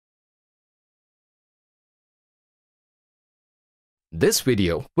This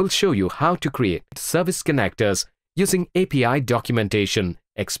video will show you how to create service connectors using API documentation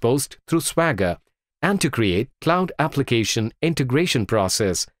exposed through Swagger and to create cloud application integration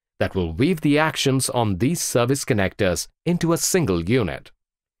process that will weave the actions on these service connectors into a single unit.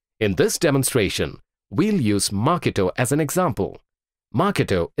 In this demonstration, we'll use Marketo as an example.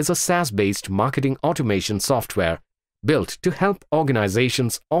 Marketo is a SaaS-based marketing automation software built to help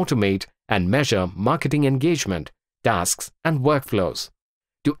organizations automate and measure marketing engagement, tasks, and workflows.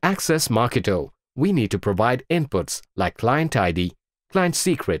 To access Marketo, we need to provide inputs like client ID, client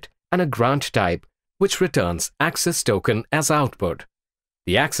secret, and a grant type, which returns access token as output.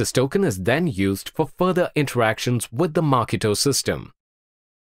 The access token is then used for further interactions with the Marketo system.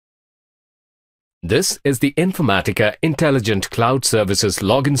 This is the Informatica Intelligent Cloud Services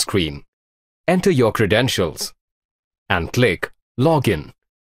login screen. Enter your credentials and click Login.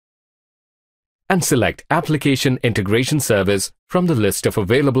 And select Application Integration Service from the list of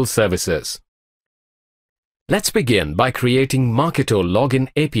available services. Let's begin by creating Marketo Login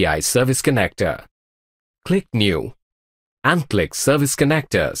API Service Connector. Click New and click Service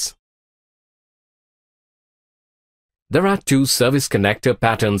Connectors. There are two service connector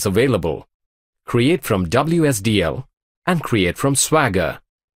patterns available: Create from WSDL and Create from Swagger.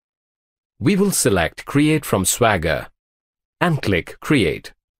 We will select Create from Swagger and click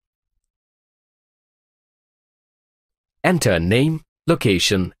Create. Enter name,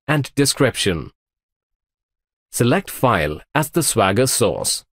 location, and description. Select File as the Swagger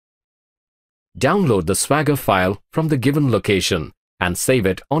source. Download the Swagger file from the given location and save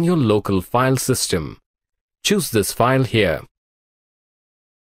it on your local file system. Choose this file here.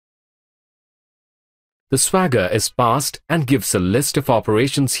 The Swagger is parsed and gives a list of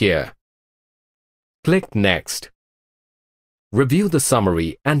operations here. Click Next. Review the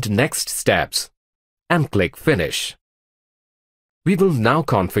summary and next steps and click Finish. We will now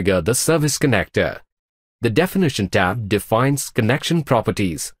configure the service connector. The Definition tab defines connection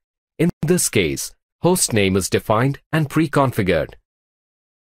properties. In this case, host name is defined and pre-configured.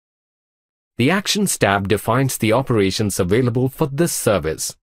 The Actions tab defines the operations available for this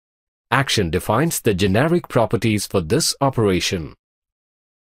service. Action defines the generic properties for this operation.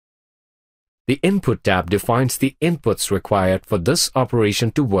 The Input tab defines the inputs required for this operation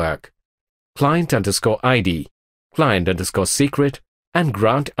to work. Client_ID, client_secret, and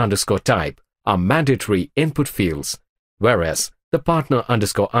grant_type are mandatory input fields, whereas the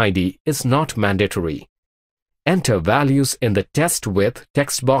partner_ID is not mandatory. Enter values in the test with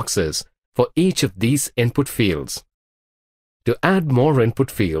text boxes for each of these input fields. To add more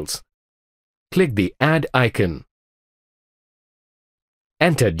input fields, click the Add icon.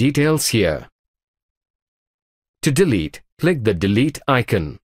 Enter details here. To delete, click the Delete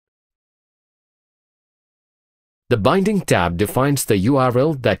icon. The Binding tab defines the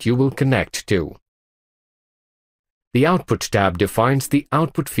URL that you will connect to. The Output tab defines the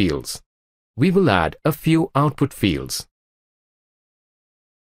output fields. We will add a few output fields.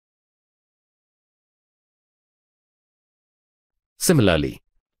 Similarly,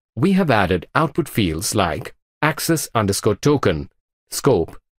 we have added output fields like access_token,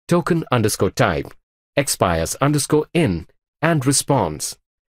 scope, token_type, expires_in, and response.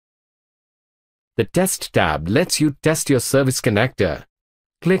 The Test tab lets you test your service connector.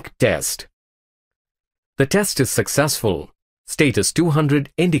 Click Test. The test is successful. Status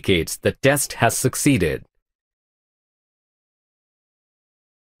 200 indicates the test has succeeded.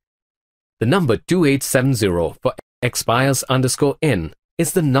 The number 2870 for expires_in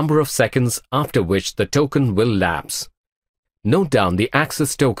is the number of seconds after which the token will lapse. Note down the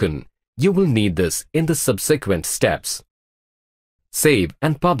access token. You will need this in the subsequent steps. Save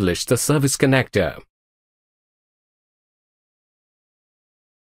and publish the service connector.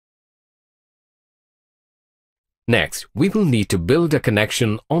 Next, we will need to build a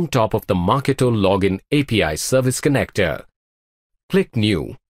connection on top of the Marketo Login API Service Connector. Click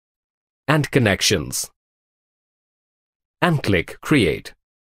New and Connections and click Create.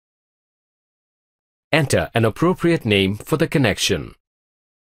 Enter an appropriate name for the connection.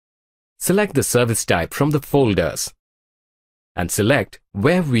 Select the service type from the folders and select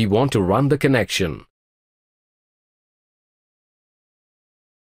where we want to run the connection.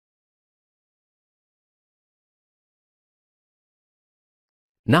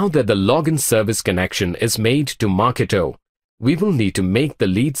 Now that the login service connection is made to Marketo, we will need to make the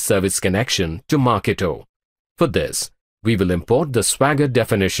lead service connection to Marketo. For this, we will import the Swagger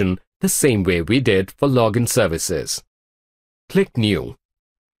definition the same way we did for login services. Click New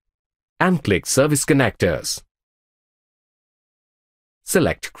and click Service Connectors.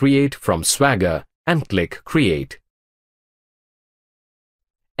 Select Create from Swagger and click Create.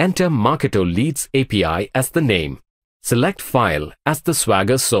 enter Marketo Leads API as the name. Select File as the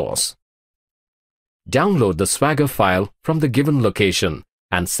Swagger source. Download the Swagger file from the given location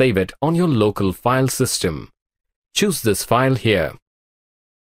and save it on your local file system. Choose this file here.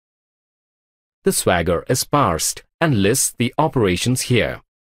 The Swagger is parsed and lists the operations here.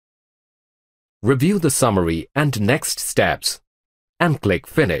 Review the summary and next steps and click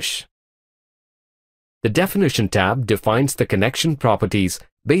Finish. The Definition tab defines the connection properties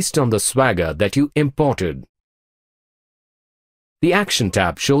based on the Swagger that you imported. The Action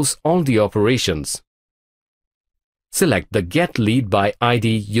tab shows all the operations. Select the Get Lead by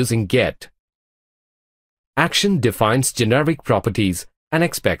ID using Get. Action defines generic properties and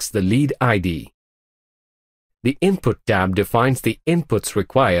expects the lead ID. The Input tab defines the inputs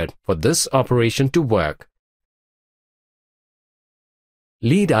required for this operation to work.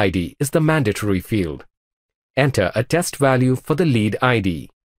 Lead ID is the mandatory field. Enter a test value for the lead ID.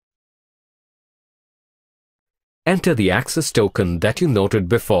 Enter the access token that you noted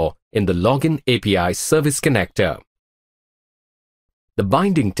before in the Login API Service Connector. The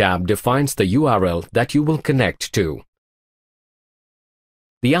Binding tab defines the URL that you will connect to.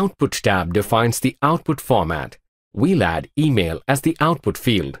 The Output tab defines the output format. We'll add email as the output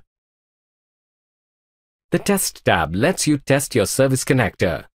field. The Test tab lets you test your service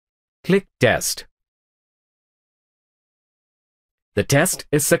connector. Click Test. The test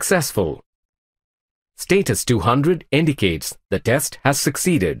is successful. Status 200 indicates the test has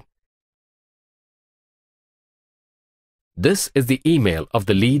succeeded. This is the email of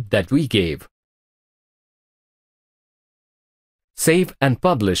the lead that we gave. Save and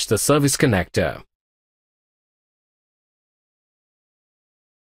publish the service connector.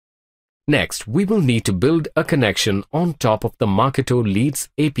 Next, we will need to build a connection on top of the Marketo Leads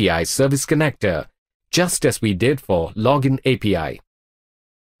API Service Connector, just as we did for Login API.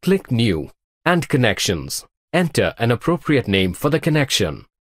 Click New and Connections. Enter an appropriate name for the connection.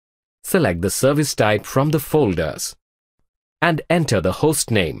 Select the service type from the folders and enter the host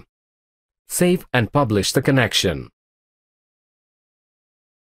name. Save and publish the connection.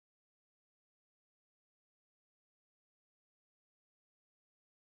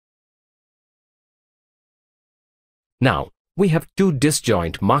 Now, we have two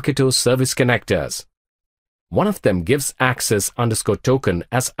disjoint Marketo service connectors. One of them gives access_token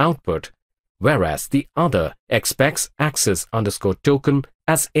as output, whereas the other expects access_token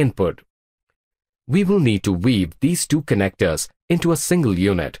as input. We will need to weave these two connectors into a single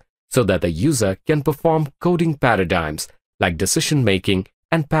unit so that the user can perform coding paradigms like decision-making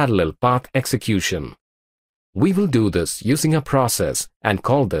and parallel path execution. We will do this using a process and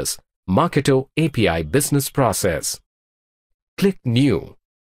call this Marketo API Business Process. Click New.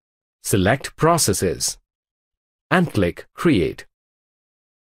 Select Processes and click Create.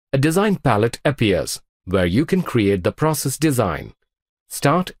 A design palette appears where you can create the process design.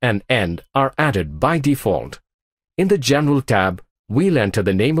 Start and End are added by default. In the General tab, we'll enter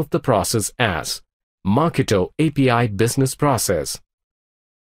the name of the process as Marketo API Business Process.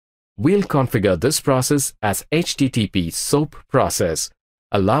 We'll configure this process as HTTP SOAP process,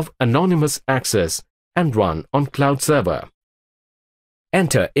 allow anonymous access, and run on cloud server.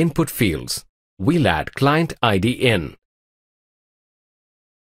 Enter input fields. We'll add client ID in.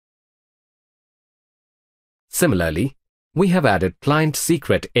 Similarly, we have added client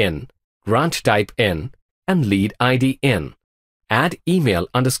secret in, grant type in, and lead ID in. Add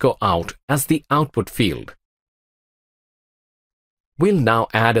email_out as the output field. We'll now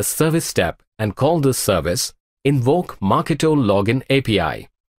add a service step and call this service Invoke Marketo Login API.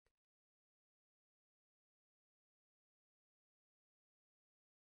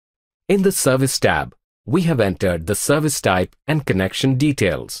 In the Service tab, we have entered the service type and connection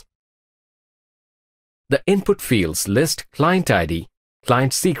details. The input fields list client ID,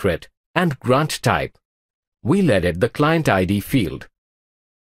 client secret, and grant type. We'll edit the client ID field.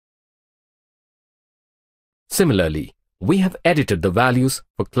 Similarly, we have edited the values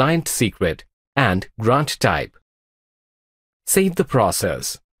for client secret and grant type. Save the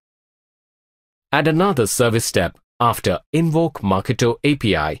process. Add another service step after Invoke Marketo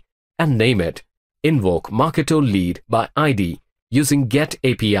API and name it Invoke Marketo Lead by ID using Get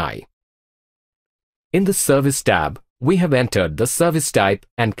API. In the Service tab, we have entered the service type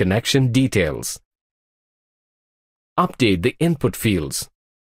and connection details. Update the input fields.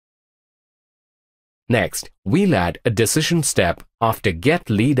 Next, we'll add a decision step after Get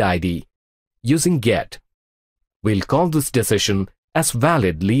Lead ID using Get. We'll call this decision as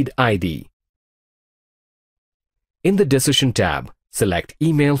Valid Lead ID. In the Decision tab, select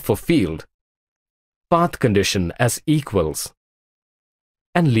Email for field, path condition as equals.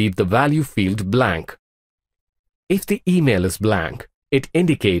 and leave the value field blank. If the email is blank, it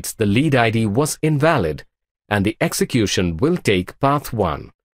indicates the lead ID was invalid and the execution will take path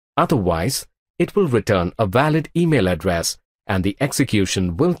 1. Otherwise, it will return a valid email address and the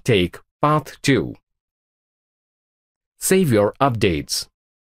execution will take path 2. Save your updates.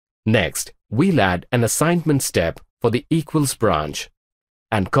 Next, we'll add an assignment step for the equals branch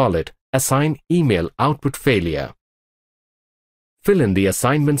and call it Assign Email Output Failure. Fill in the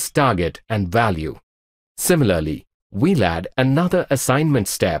assignment's target and value. Similarly, we'll add another assignment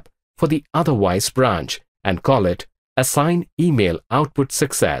step for the Otherwise branch and call it Assign Email Output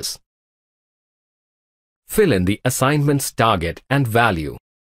Success. Fill in the assignment's target and value.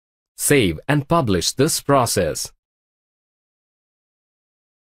 Save and publish this process.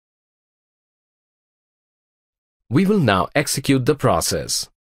 We will now execute the process.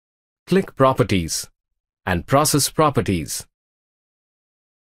 Click Properties and Process Properties.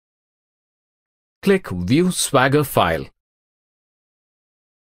 Click View Swagger File.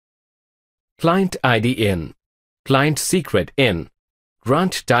 Client ID in, Client Secret in,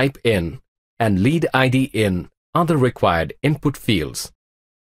 Grant Type in, and Lead ID in are the required input fields.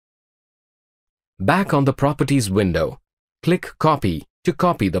 Back on the Properties window, click Copy to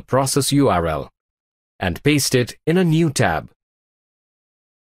copy the process URL and paste it in a new tab.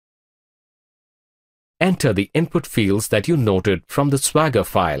 Enter the input fields that you noted from the Swagger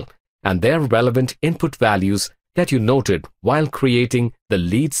file and their relevant input values that you noted while creating the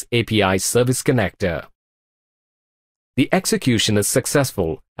Leads API Service Connector. The execution is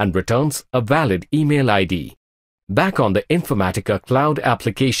successful and returns a valid email ID. Back on the Informatica Cloud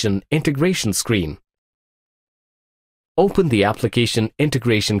Application Integration screen, open the Application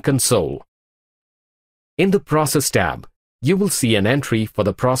Integration console. In the Process tab, you will see an entry for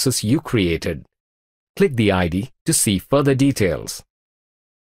the process you created. Click the ID to see further details.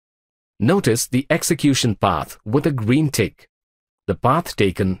 Notice the execution path with a green tick. The path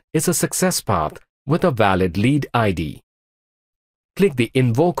taken is a success path with a valid lead ID. Click the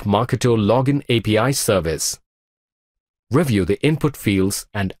Invoke Marketo Login API service. Review the input fields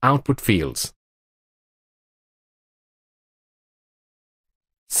and output fields.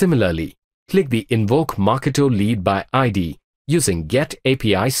 Similarly, click the Invoke Marketo Lead by ID using Get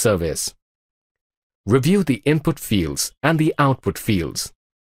API service. Review the input fields and the output fields.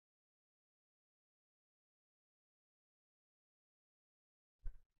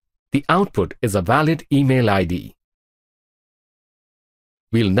 The output is a valid email ID.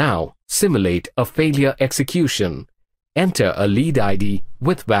 We'll now simulate a failure execution. Enter a lead ID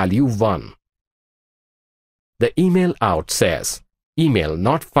with value 1. The email out says, Email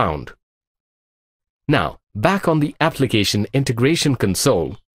not found. Now, back on the Application Integration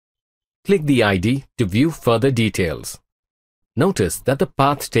console, click the ID to view further details. Notice that the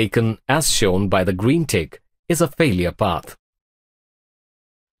path taken as shown by the green tick is a failure path.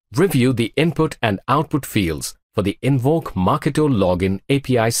 Review the input and output fields for the Invoke Marketo Login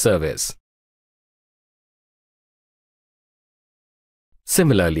API service.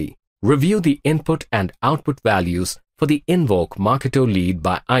 Similarly, review the input and output values for the Invoke Marketo Lead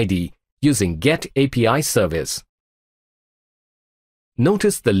by ID using Get API service.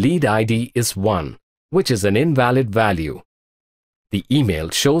 Notice the lead ID is 1, which is an invalid value. The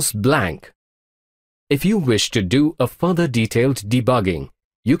email shows blank. If you wish to do a further detailed debugging,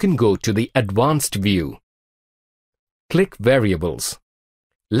 you can go to the Advanced view. Click Variables.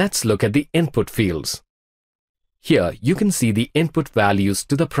 Let's look at the input fields. Here you can see the input values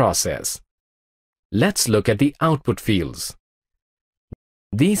to the process. Let's look at the output fields.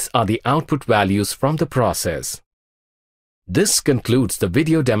 These are the output values from the process. This concludes the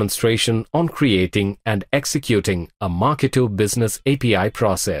video demonstration on creating and executing a Marketo Business API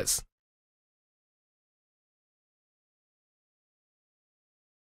process.